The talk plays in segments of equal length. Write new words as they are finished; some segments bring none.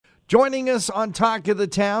Joining us on Talk of the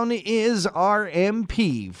Town is our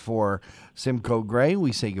MP for Simcoe Grey.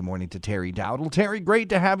 We say good morning to Terry Dowdall. Terry, great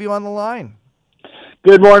to have you on the line.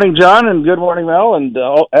 Good morning, John, and good morning, Mel. And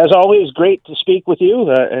as always, great to speak with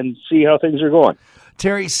you and see how things are going.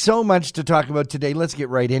 Terry, so much to talk about today. Let's get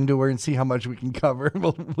right into her and see how much we can cover.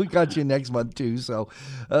 We got you next month, too. So,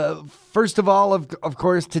 first of all, of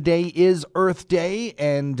course, today is Earth Day,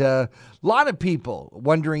 and a lot of people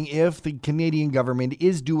wondering if the Canadian government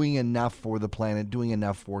is doing enough for the planet, doing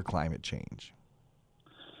enough for climate change.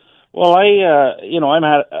 Well,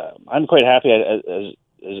 I'm quite happy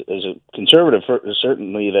as a conservative,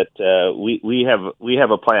 certainly that we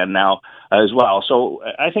have a plan now as well. So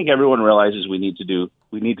I think everyone realizes we need to do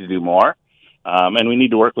more, and we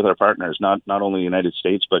need to work with our partners, not only the United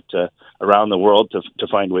States but around the world to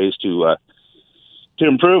find ways to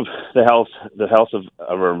improve the health of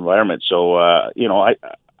our environment. So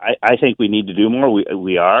I think we need to do more.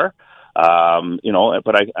 We are,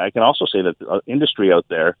 but I can also say that the industry out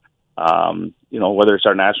there. Whether it's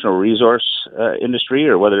our natural resource industry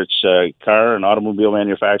or whether it's car and automobile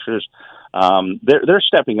manufacturers, they're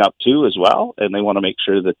stepping up too as well, and they want to make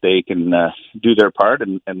sure that they can do their part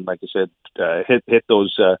and like I said, hit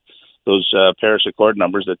those Paris Accord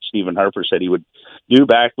numbers that Stephen Harper said he would do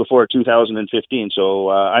back before 2015. So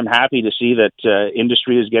I'm happy to see that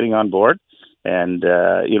industry is getting on board, and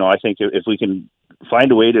I think if we can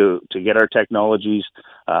find a way to get our technologies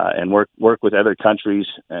and work with other countries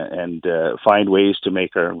and find ways to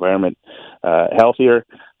make our environment healthier,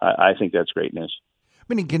 I think that's great news.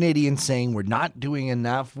 Many Canadians saying we're not doing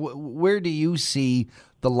enough. Where do you see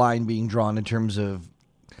the line being drawn in terms of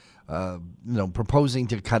proposing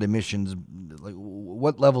to cut emissions? Like,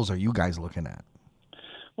 what levels are you guys looking at?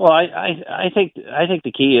 Well, I think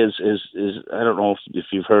the key is I don't know if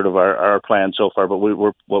you've heard of our plan so far, but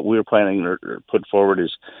what we're planning or put forward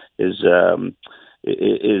is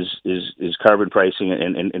carbon pricing,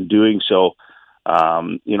 and doing so.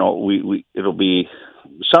 It'll be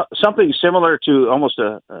something similar to almost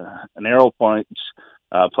an arrow points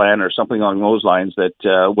plan or something along those lines.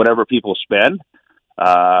 That whatever people spend,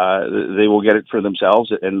 they will get it for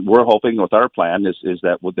themselves, and we're hoping with our plan is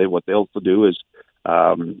that what they'll do is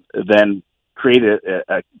then create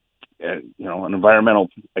an environmental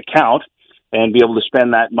account and be able to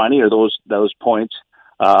spend that money or those points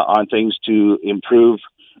on things to improve,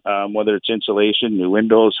 whether it's insulation, new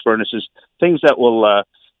windows, furnaces, things that will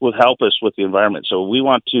help us with the environment. So we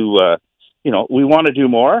want to do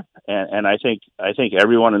more, and I think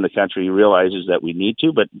everyone in the country realizes that we need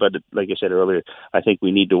to. But like I said earlier, I think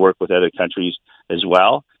we need to work with other countries as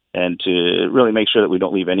well, and to really make sure that we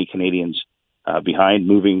don't leave any Canadians behind,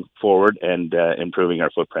 moving forward and improving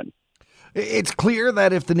our footprint. It's clear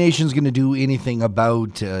that if the nation's going to do anything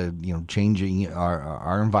about changing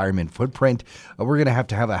our environment footprint, we're going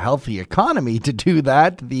to have a healthy economy to do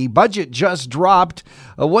that. The budget just dropped.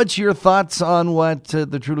 What's your thoughts on what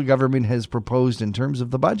the Trudeau government has proposed in terms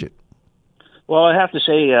of the budget? Well, I have to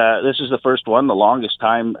say this is the first one, the longest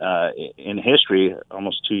time in history,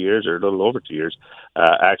 almost 2 years or a little over 2 years,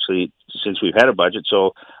 actually, since we've had a budget.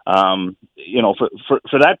 So, for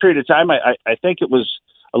that period of time, I think it was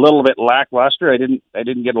a little bit lackluster. I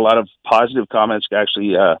didn't get a lot of positive comments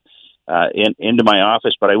actually into my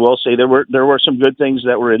office, but I will say there were some good things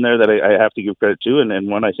that were in there that I have to give credit to, and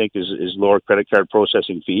one I think is lower credit card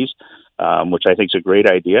processing fees, which I think is a great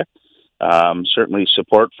idea. Certainly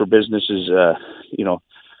support for businesses,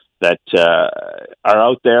 that are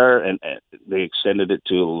out there, and they extended it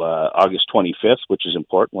to August 25th, which is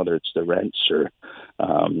important, whether it's the rents or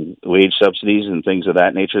wage subsidies and things of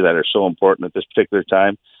that nature that are so important at this particular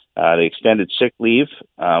time. They extended sick leave,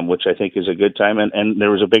 which I think is a good time, and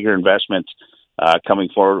there was a bigger investment coming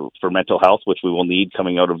forward for mental health, which we will need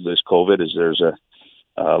coming out of this COVID, as there's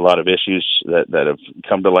a lot of issues that have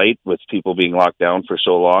come to light with people being locked down for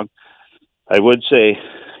so long. I would say,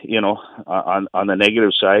 on the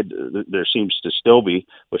negative side, there seems to still be,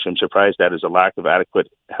 which I'm surprised at, is a lack of adequate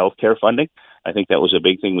healthcare funding. I think that was a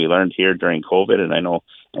big thing we learned here during COVID, and I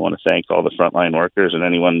want to thank all the frontline workers and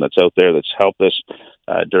anyone that's out there that's helped us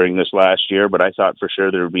during this last year. But I thought for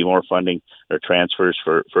sure there would be more funding or transfers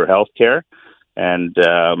for healthcare. And,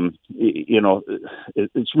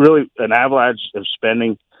 it's really an avalanche of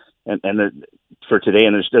spending for today,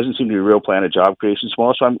 and there doesn't seem to be a real plan of job creation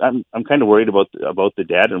tomorrow. So I'm kind of worried about the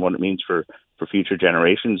debt and what it means for future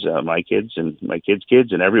generations, my kids and my kids'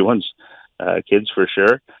 kids and everyone's kids for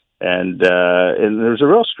sure. And there's a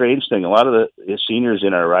real strange thing. A lot of the seniors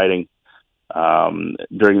in our riding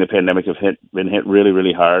during the pandemic have been hit really,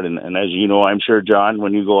 really hard. And as you know, I'm sure, John,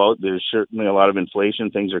 when you go out, there's certainly a lot of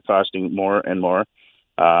inflation. Things are costing more and more.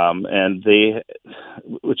 And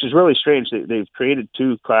which is really strange, they've created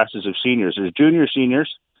two classes of seniors. There's junior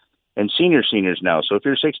seniors and senior seniors now. So if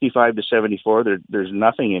you're 65 to 74, there's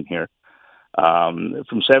nothing in here.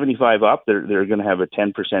 From 75 up, they're going to have a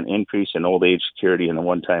 10% increase in old age security and a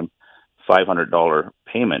one-time $500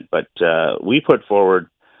 payment. But we put forward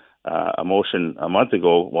a motion a month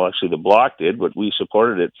ago. Well, actually, the Bloc did, but we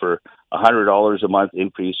supported it for $100 a month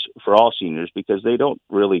increase for all seniors because they don't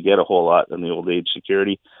really get a whole lot in the old age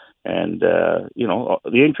security. And,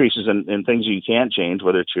 the increases in things you can't change,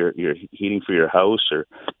 whether it's your heating for your house or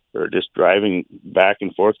just driving back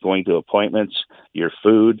and forth, going to appointments, your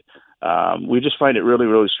food. We just find it really,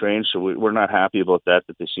 really strange. So we're not happy about that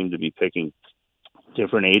they seem to be picking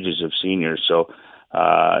different ages of seniors. So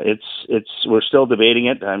we're still debating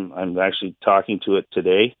it. I'm actually talking to it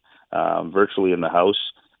today, virtually in the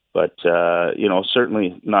House, but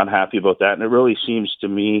certainly not happy about that. And it really seems to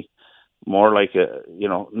me more like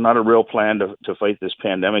not a real plan to fight this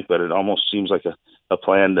pandemic, but it almost seems like a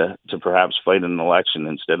plan to perhaps fight an election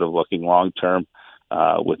instead of looking long term,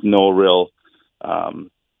 with no real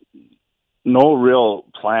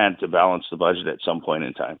plan to balance the budget at some point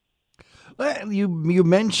in time. You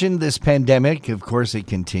mentioned this pandemic. Of course, it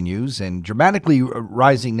continues and dramatically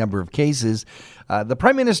rising number of cases. The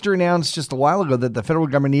Prime Minister announced just a while ago that the federal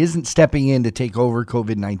government isn't stepping in to take over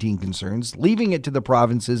COVID-19 concerns, leaving it to the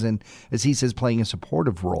provinces and, as he says, playing a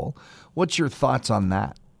supportive role. What's your thoughts on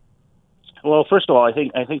that? Well, first of all, I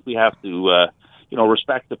think we have to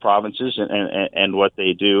respect the provinces and what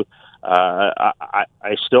they do.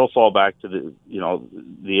 I still fall back to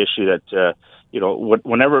the issue that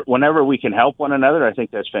whenever we can help one another, I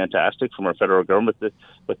think that's fantastic from our federal government.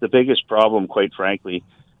 But the biggest problem, quite frankly,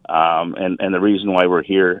 and the reason why we're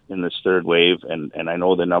here in this third wave, and I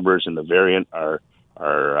know the numbers and the variant are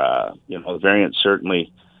the variant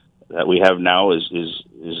certainly that we have now is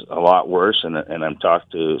a lot worse, and I'm talking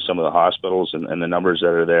to some of the hospitals and the numbers that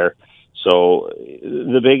are there. So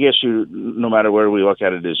the big issue, no matter where we look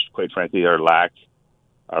at it, is quite frankly our lack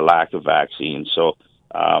of vaccines. So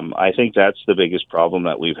I think that's the biggest problem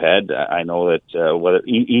that we've had. I know that whether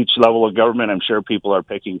each level of government, I'm sure people are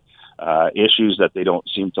picking issues that they don't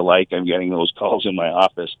seem to like. I'm getting those calls in my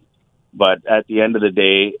office. But at the end of the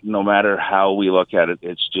day, no matter how we look at it,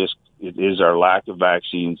 it is our lack of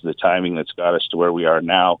vaccines, the timing that's got us to where we are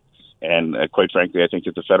now. And quite frankly, I think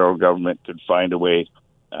if the federal government could find a way,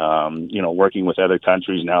 working with other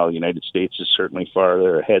countries now, the United States is certainly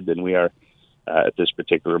farther ahead than we are at this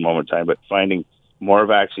particular moment in time. But finding more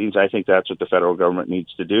vaccines, I think that's what the federal government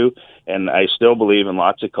needs to do. And I still believe in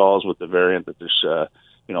lots of calls with the variant that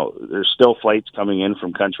there's still flights coming in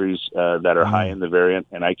from countries that are high in the variant,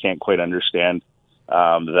 and I can't quite understand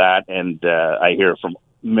that. And I hear from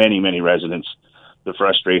many, many residents the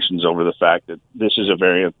frustrations over the fact that this is a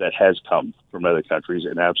variant that has come from other countries,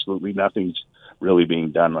 and absolutely nothing's really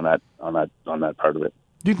being done on that part of it.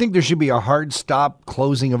 Do you think there should be a hard stop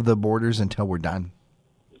closing of the borders until we're done?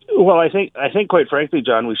 Well, I think quite frankly,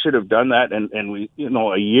 John, we should have done that, and we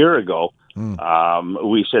a year ago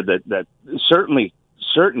we said that certainly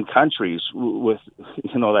certain countries with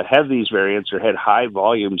that have these variants or had high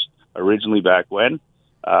volumes originally back when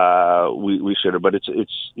we should have, but it's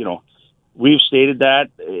we've stated that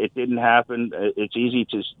it didn't happen. It's easy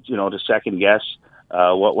to second guess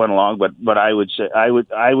what went along, but I would say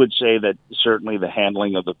that certainly the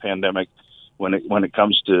handling of the pandemic when it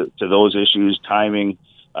comes to those issues, timing,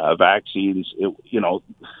 vaccines,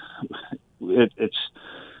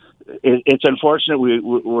 it's unfortunate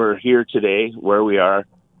we're here today where we are.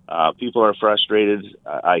 People are frustrated.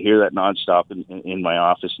 I hear that nonstop in my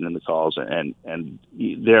office and in the calls. And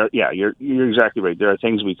you're exactly right. There are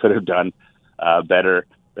things we could have done better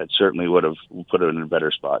that certainly would have put it in a better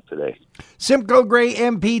spot today. Simcoe Grey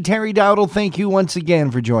MP Terry Dowdall, thank you once again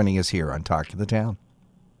for joining us here on Talk to the Town.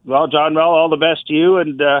 Well, John, all the best to you,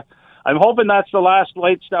 and I'm hoping that's the last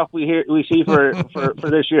light stuff we see for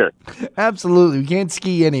this year. Absolutely. We can't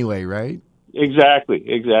ski anyway, right?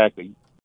 Exactly.